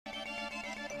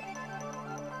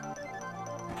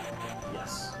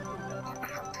Yes.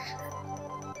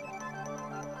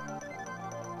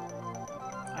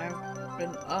 I've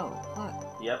been... Oh,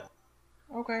 what? Yep.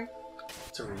 Okay.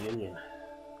 It's a reunion.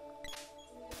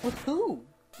 With who?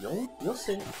 You'll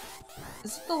see.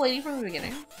 Is it the lady from the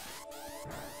beginning?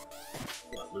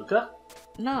 What, Luca?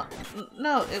 No,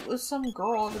 no, it was some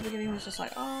girl at the beginning who was just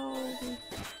like, oh,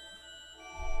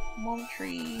 mom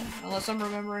tree. Unless I'm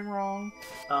remembering wrong.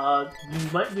 You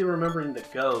might be remembering the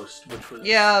ghost, which was...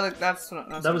 Yeah, that's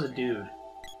that was a dude.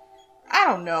 I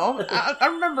don't know.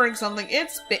 I'm remembering something.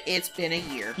 It's been a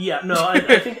year. Yeah, no,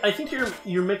 I think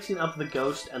you're mixing up the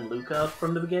ghost and Luca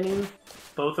from the beginning,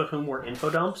 both of whom were info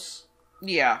dumps.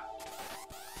 Yeah.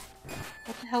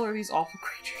 What the hell are these awful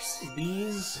creatures?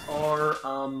 These are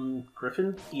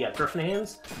griffin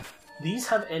hands. These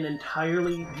have an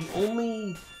entirely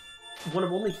one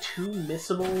of only 2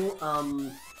 missable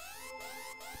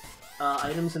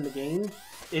items in the game.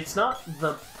 It's not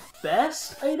the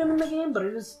best item in the game, but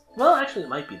it is. Well, actually, it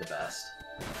might be the best.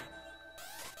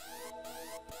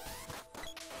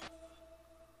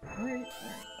 Alright.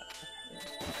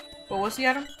 What was the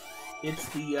item? It's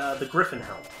the griffin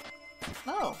helm.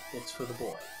 Oh. It's for the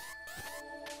boy.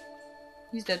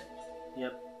 He's dead.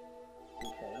 Yep.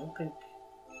 Okay, I don't think...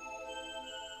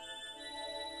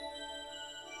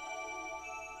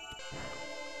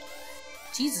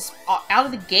 Jesus, out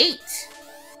of the gate!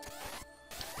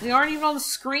 They aren't even on the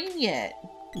screen yet.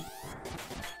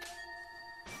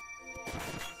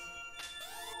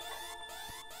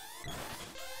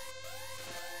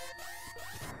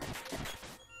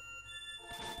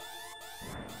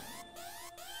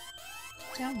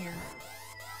 Down here.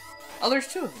 Oh, there's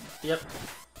 2 of them. Yep.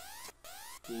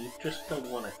 You just killed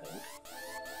one, I think.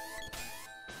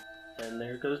 And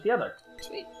there goes the other.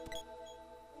 Sweet.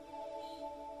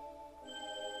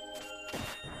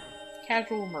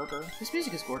 Casual murder. This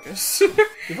music is gorgeous.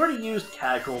 We've already used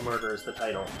casual murder as the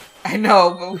title. I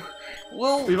know,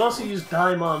 but We've also used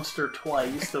Die Monster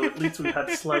twice, so at least we've had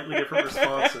slightly different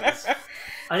responses.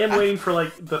 I am waiting for,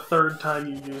 like, the 3rd time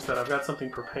you use that. I've got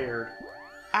something prepared.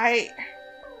 I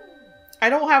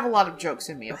don't have a lot of jokes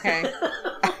in me, okay?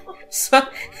 So,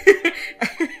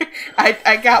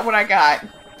 I got what I got.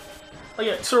 Oh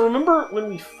yeah, so remember when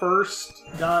we first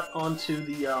got onto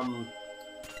the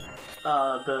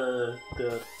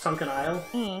Sunken Isle?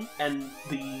 Mm. And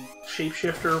the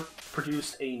shapeshifter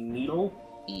produced a needle?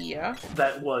 Yeah.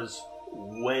 That was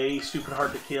way stupid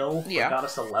hard to kill, but got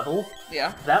us a level?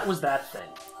 Yeah. That was that thing.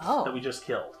 Oh. That we just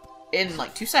killed. In,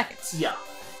 like, 2 seconds. Yeah.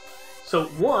 So,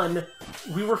 one,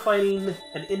 we were fighting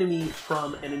an enemy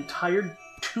from an entire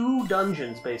 2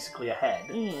 dungeons, basically, ahead.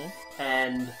 Mm.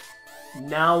 And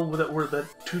now that we're the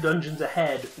 2 dungeons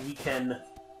ahead, we can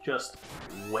just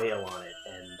wail on it,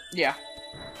 and... Yeah.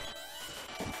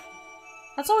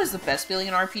 That's always the best feeling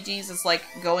in RPGs, is, like,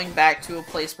 going back to a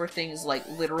place where things, like,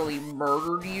 literally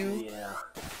murdered you. Yeah.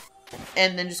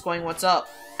 And then just going, what's up?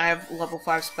 I have level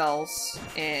 5 spells,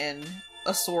 and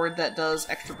a sword that does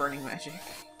extra burning magic.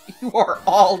 You are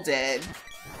all dead.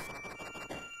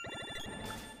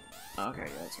 Okay,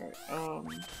 yeah, that's right.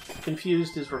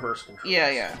 Confused is reverse control. Yeah,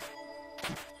 yeah.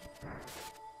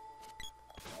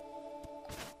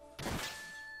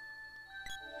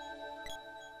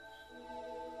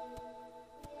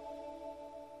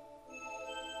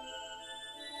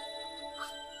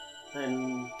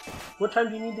 And what time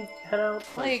do you need to head out?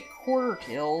 Like, quarter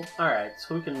till. Alright,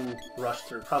 so we can rush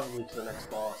through, probably to the next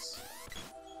boss.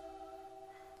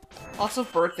 Lots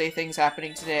of birthday things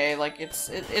happening today. Like, it's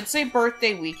a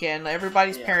birthday weekend.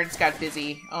 Everybody's parents got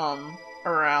busy,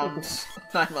 around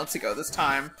 9 months ago this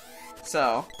time.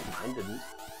 So. Mine didn't.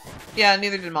 Yeah,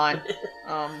 neither did mine.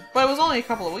 But it was only a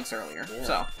couple of weeks earlier,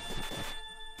 so.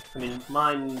 I mean,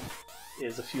 mine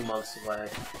is a few months away.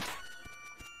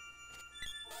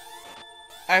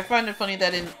 I find it funny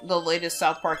that in the latest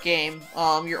South Park game,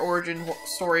 your origin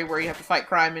story where you have to fight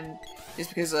crime and is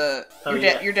because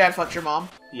your dad fucked your mom.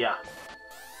 Yeah.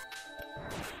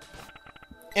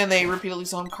 And they repeatedly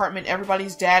tell him, Cartman,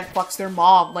 everybody's dad fucks their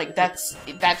mom. Like, that's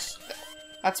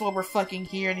why we're fucking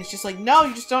here. And he's just like, no,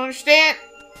 you just don't understand.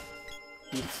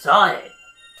 You saw it.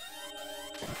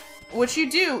 Which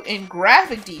you do in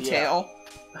graphic detail.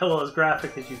 Yeah. Well, as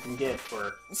graphic as you can get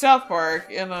for South Park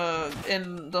in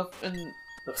the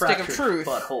Stick of Truth.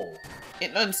 Butthole.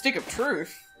 In Stick of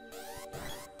Truth.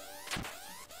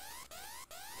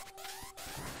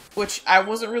 Which I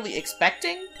wasn't really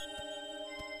expecting.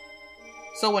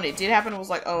 So when it did happen, it was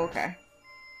like, oh, okay.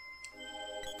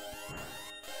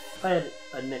 I had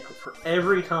a nickel for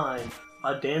every time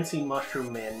A dancing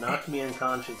mushroom man knocked me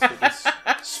unconscious with his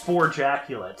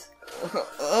sporejaculate.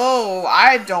 Oh,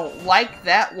 I don't like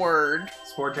that word.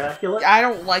 Sporejaculate? I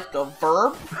don't like the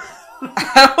verb.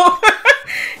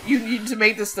 You need to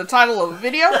make this the title of a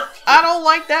video? I don't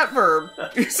like that verb.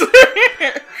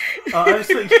 I was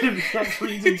thinking of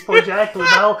actually using sporejaculate.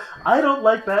 Now, I don't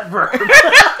like that verb.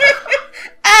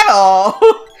 At all.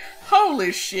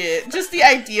 Holy shit. Just the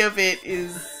idea of it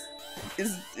is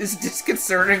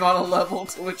disconcerting on a level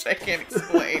to which I can't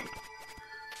explain.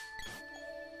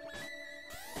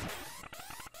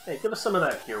 Hey, give us some of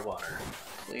that here water.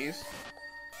 Please.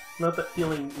 Not that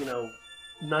healing,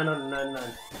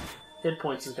 999 hit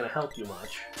points is going to help you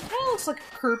much. That looks like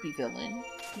a Kirby villain.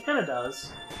 He kind of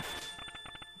does.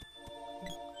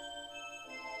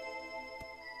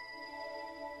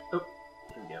 Oh,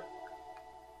 here we go.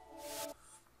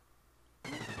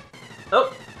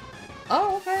 Oh!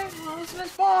 Oh, okay. Well, this is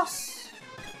his boss.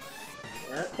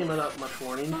 Yeah, it came without much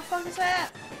warning. What the fuck is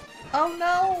that? Oh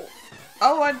no!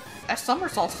 Oh, I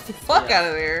somersaulted the fuck out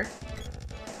of there.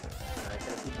 Alright,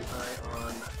 gotta keep an eye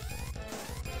on...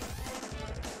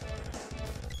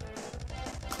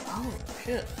 Oh,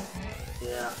 shit. Okay.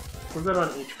 Yeah, we're good on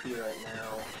HP right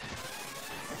now.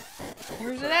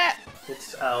 Where's it at?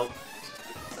 It's out.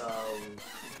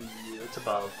 It's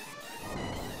above.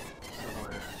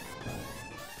 Somewhere.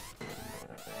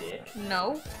 Dick.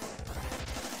 No.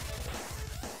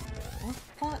 What the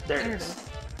fuck? There it is.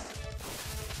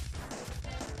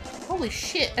 Holy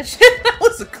shit, that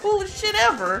was the coolest shit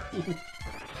ever!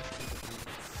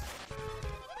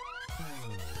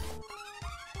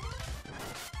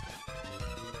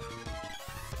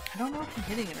 I don't know if I'm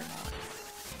hitting it or not.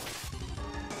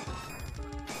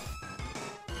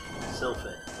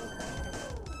 Sylphid. Okay.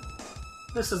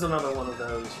 This is another one of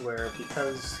those where,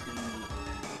 because he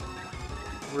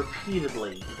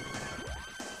repeatedly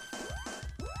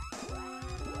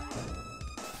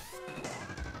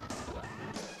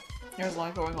there's a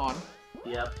lot going on.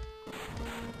 Yep.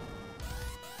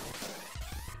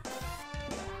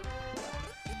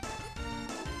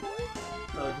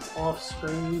 Oh, it's off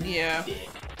screen. Yeah. Dick.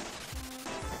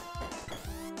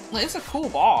 Like, it's a cool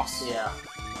boss. Yeah.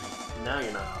 Now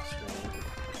you're not off screen.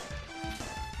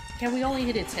 Can we only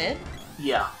hit its head?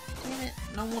 Yeah. Damn it.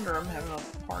 No wonder I'm having a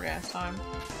hard ass time.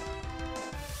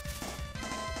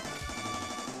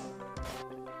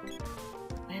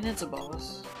 And it's above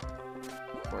us.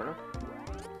 Sort of.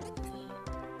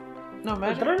 No,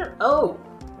 imagine. Oh!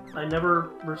 I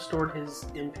never restored his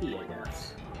MP, I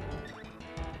guess.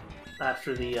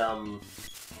 After the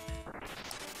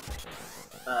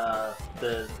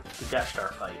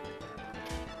Gashtar fight.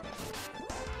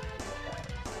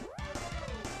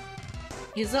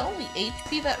 Is that only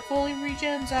HP that fully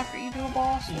regens after you do a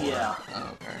boss? Or? Yeah.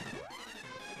 Oh, okay.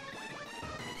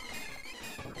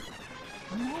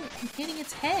 Oh, no, I'm hitting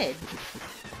its head.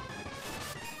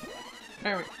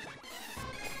 There we...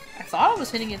 I thought I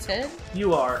was hitting its head.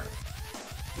 You are.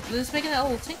 But it's making that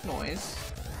little tink noise.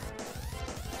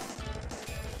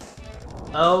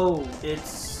 Oh,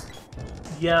 it's...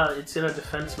 Yeah, it's in a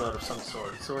defense mode of some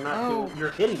sort, so we're not doing...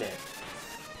 You're hitting it.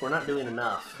 We're not doing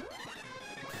enough.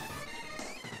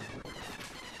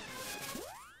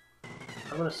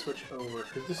 I'm gonna switch over,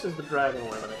 because this is the dragon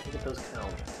one, and I think it does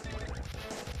count.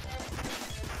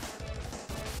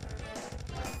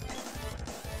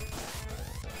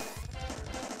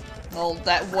 Well,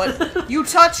 that what... You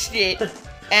touched it,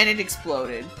 and it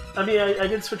exploded. I mean, I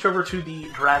did switch over to the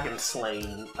dragon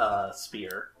slaying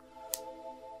spear.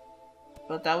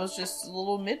 But that was just a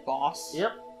little mid-boss.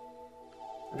 Yep.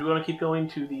 Do we want to keep going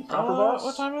to the proper boss?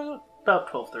 What time is it? About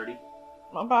 12:30.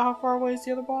 About how far away is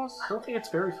the other boss? I don't think it's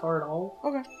very far at all.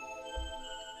 Okay.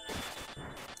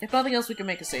 If nothing else, we can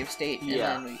make a save state, and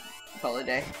then we call it a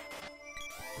day.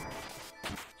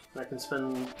 I can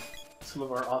spend some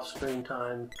of our off-screen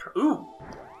time... Ooh!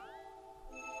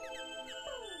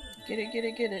 Get it, get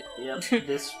it, get it. Yep,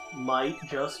 this might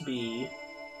just be...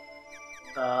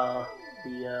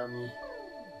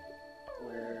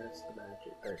 Where's the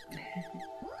magic? There's the magic.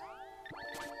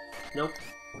 Nope.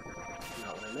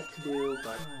 Not what I meant to do,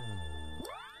 but...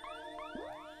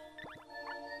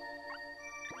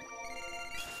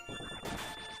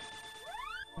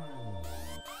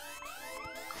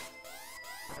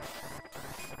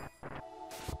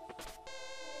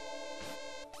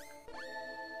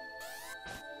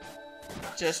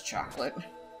 Just chocolate.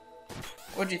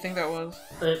 What do you think that was?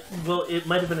 Well, it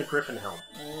might have been a griffin helm.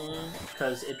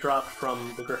 Because it dropped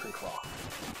from the griffin claw.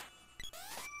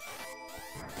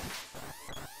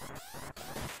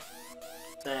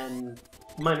 And,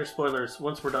 minor spoilers,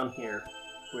 once we're done here,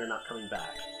 we're not coming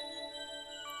back.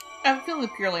 I have a feeling the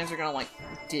Pure Lands are gonna, like,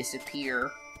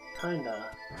 disappear. Kinda.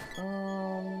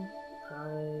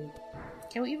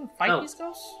 Can we even fight these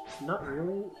ghosts? Not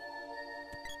really.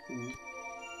 Can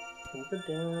we go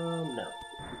down? No.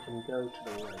 We can go to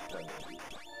the right though, maybe.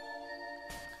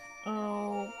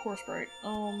 Oh, course right.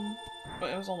 But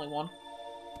it was only one.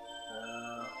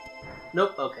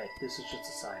 Nope, okay. This is just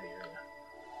a side area.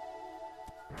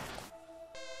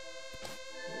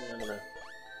 Yeah, I'm gonna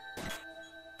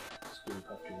scoop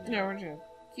up to Yeah, we're gonna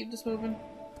keep this moving.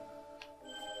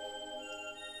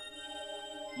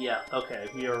 Yeah, okay.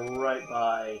 We are right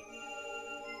by...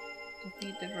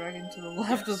 Defeat the dragon to the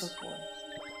left of the forest.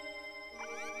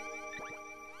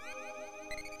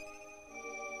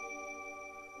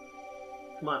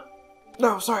 Come on.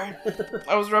 No, sorry.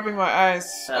 I was rubbing my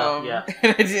eyes. Yeah.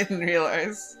 And I didn't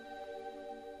realize.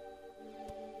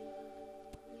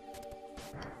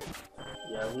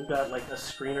 Yeah, we've got like a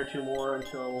screen or two more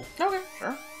until Okay,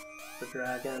 sure. the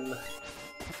dragon.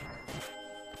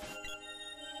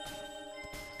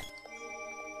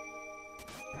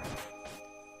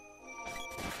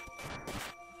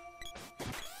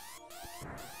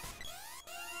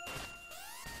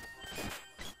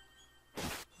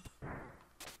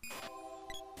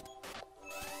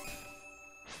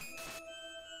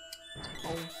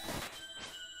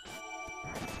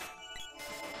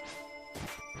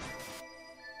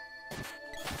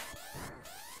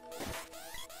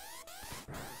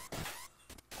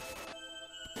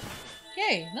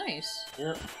 Yay, nice.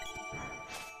 Yep.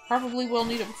 Probably will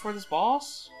need it before this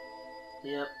boss.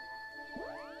 Yep.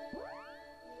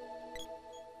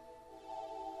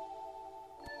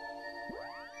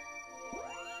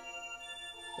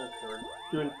 Okay, we're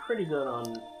doing pretty good on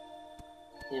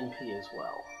MP as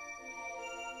well.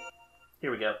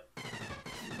 Here we go.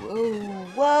 Whoa,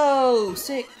 whoa,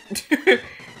 sick. The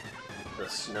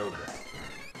snow dragon.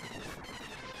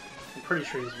 I'm pretty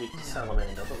sure he's weak to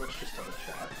Salamander, but let's just have a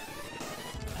shot.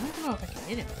 I don't know if I can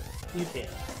hit him. You can.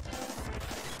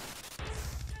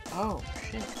 Oh,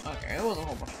 shit. Okay, it was a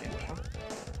whole bunch of damage,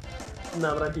 huh?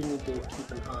 No, but I do need to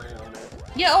keep an eye on it.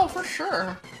 Yeah, oh, for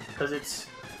sure. Because it's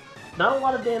not a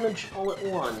lot of damage all at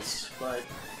once, but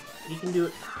he can do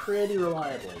it pretty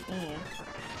reliably.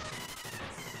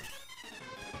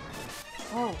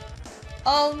 Oh.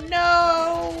 Oh,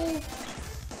 no!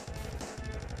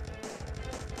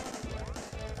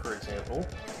 For example.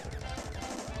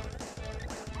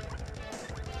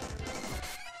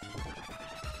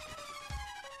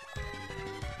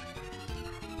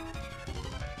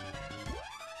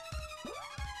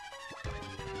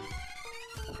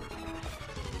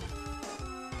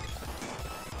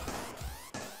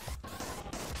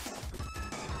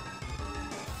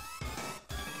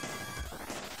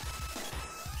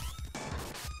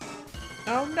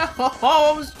 Oh no!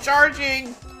 I was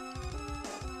charging!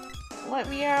 Let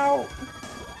me out!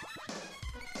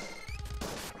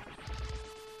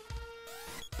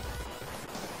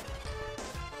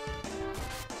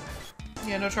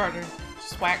 Yeah, no charger.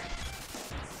 Just whack.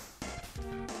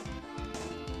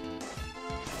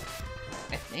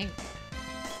 I think.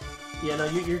 Yeah, no,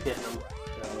 you're getting them.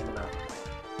 No.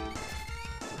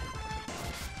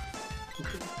 I'm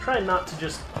trying not to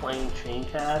just plain chain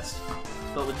cast,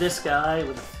 but with this guy,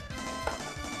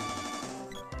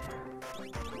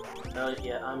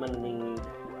 yeah, I'm gonna need...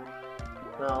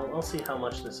 Well, I'll see how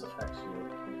much this affects you.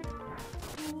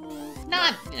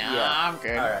 No, Yeah. I'm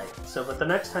good. Alright, so, but the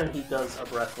next time he does a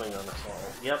Breathwing on us all,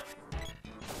 yep.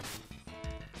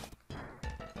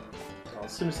 So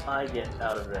as soon as I get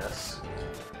out of this...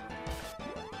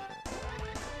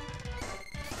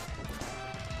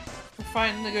 We're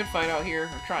fighting the good fight out here.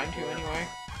 We're trying to, anyway.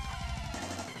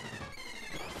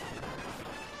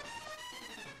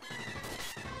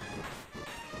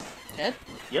 Dead?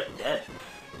 Yep, dead.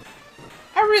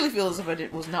 I really feel as if I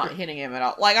was not hitting him at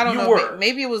all. Like, I don't You know. were.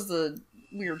 Maybe it was the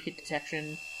weird hit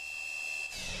detection.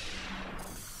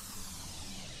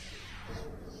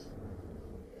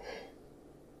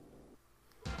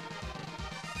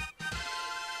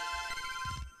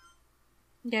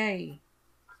 Yay.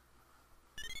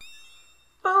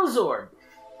 Bozord!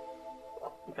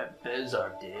 We got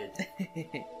Bozord, dude.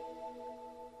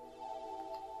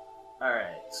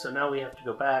 Alright, so now we have to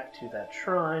go back to that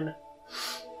shrine.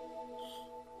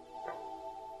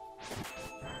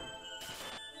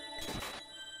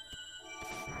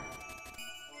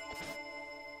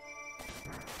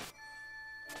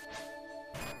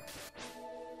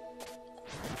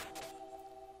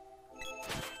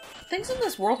 Things in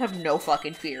this world have no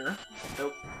fucking fear.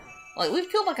 Nope. Like, we've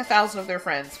killed like 1,000 of their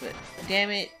friends, but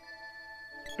damn it,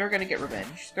 they're gonna get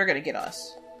revenge. They're gonna get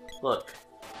us. Look,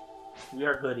 We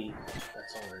are goody.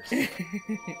 That's all there is.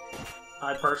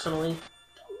 I personally,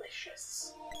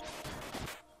 delicious.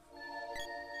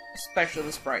 Especially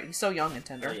the Sprite. He's so young and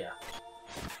tender. Oh yeah.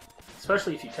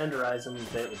 Especially if you tenderize him a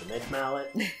bit with the midge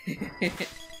mallet.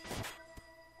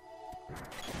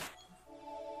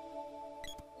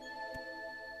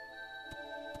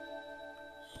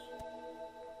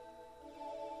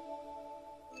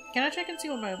 Can I check and see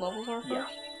what my levels are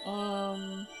first? Yeah.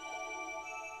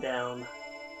 Down.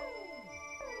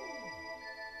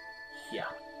 Yeah.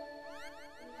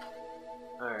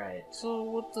 Alright. So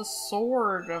with the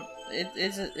sword,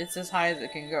 it's as high as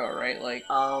it can go, right? Like,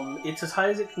 it's as high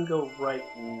as it can go right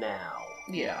now.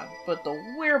 yeah, but the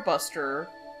Werebuster...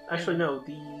 Actually, no,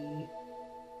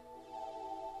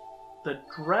 the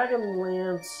Dragon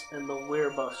Lance and the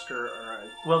Werebuster are...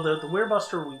 Well, the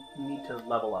Werebuster we need to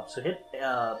level up, so hit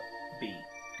B.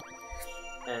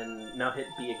 And now hit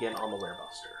B again on the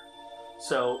Werebuster.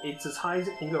 So it's as high as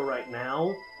it can go right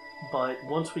now, but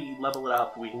once we level it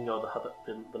up, we can go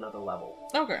another level.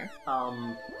 Okay.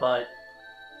 But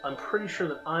I'm pretty sure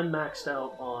that I'm maxed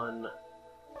out on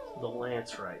the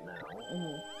Lance right now.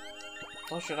 Mm.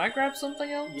 Well, should I grab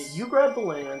something else? Yeah, you grab the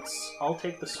Lance, I'll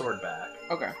take the sword back.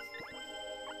 Okay.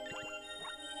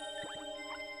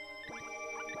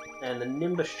 And the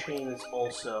Nimbus chain is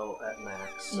also at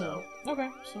max, so... Okay,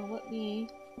 so let me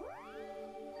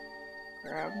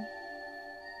grab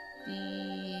the...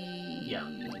 Yeah,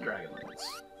 the Dragon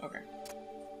Lance. Okay.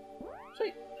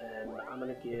 Sweet. And I'm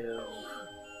gonna give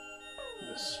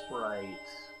the Sprite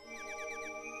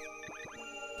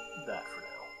that for now.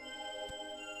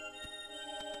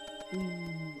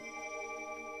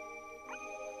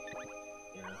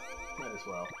 Yeah, might as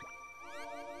well.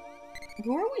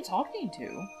 Who are we talking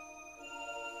to?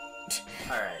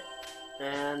 Alright.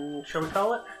 And shall we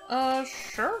call it?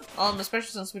 Sure.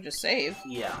 Especially since we just saved.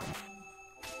 Yeah.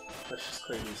 Let's just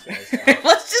clear these guys out.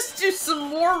 Let's just do some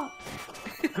more...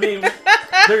 I mean,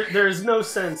 there's no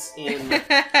sense in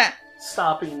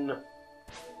stopping...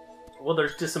 Well,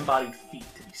 there's disembodied feet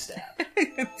to be stabbed.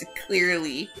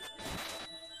 Clearly.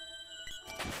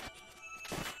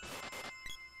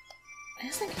 I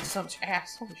just think he's so much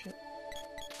ass. Holy shit.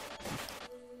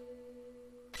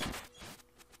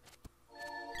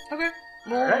 Okay.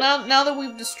 Well, right. now that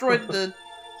we've destroyed the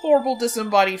horrible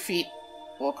disembodied feet,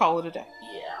 we'll call it a day.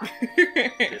 Yeah.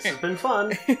 This has been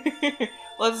fun.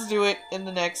 Let's do it in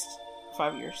the next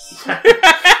 5 years.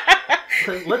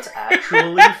 Let's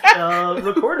actually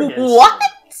record again. What?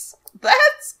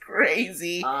 That's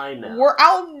crazy. I know.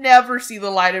 I'll never see the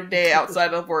light of day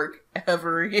outside of work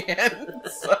ever again.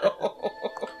 So.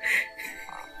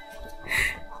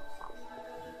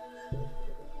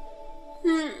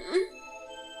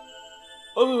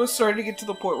 Oh, it's starting to get to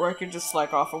the point where I can just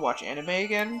slack off and watch anime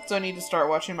again. So I need to start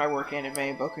watching my work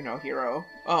anime, Boku no Hero.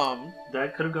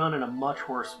 That could have gone in a much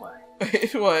worse way.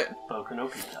 What? Boku no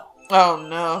Pico. Oh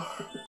no.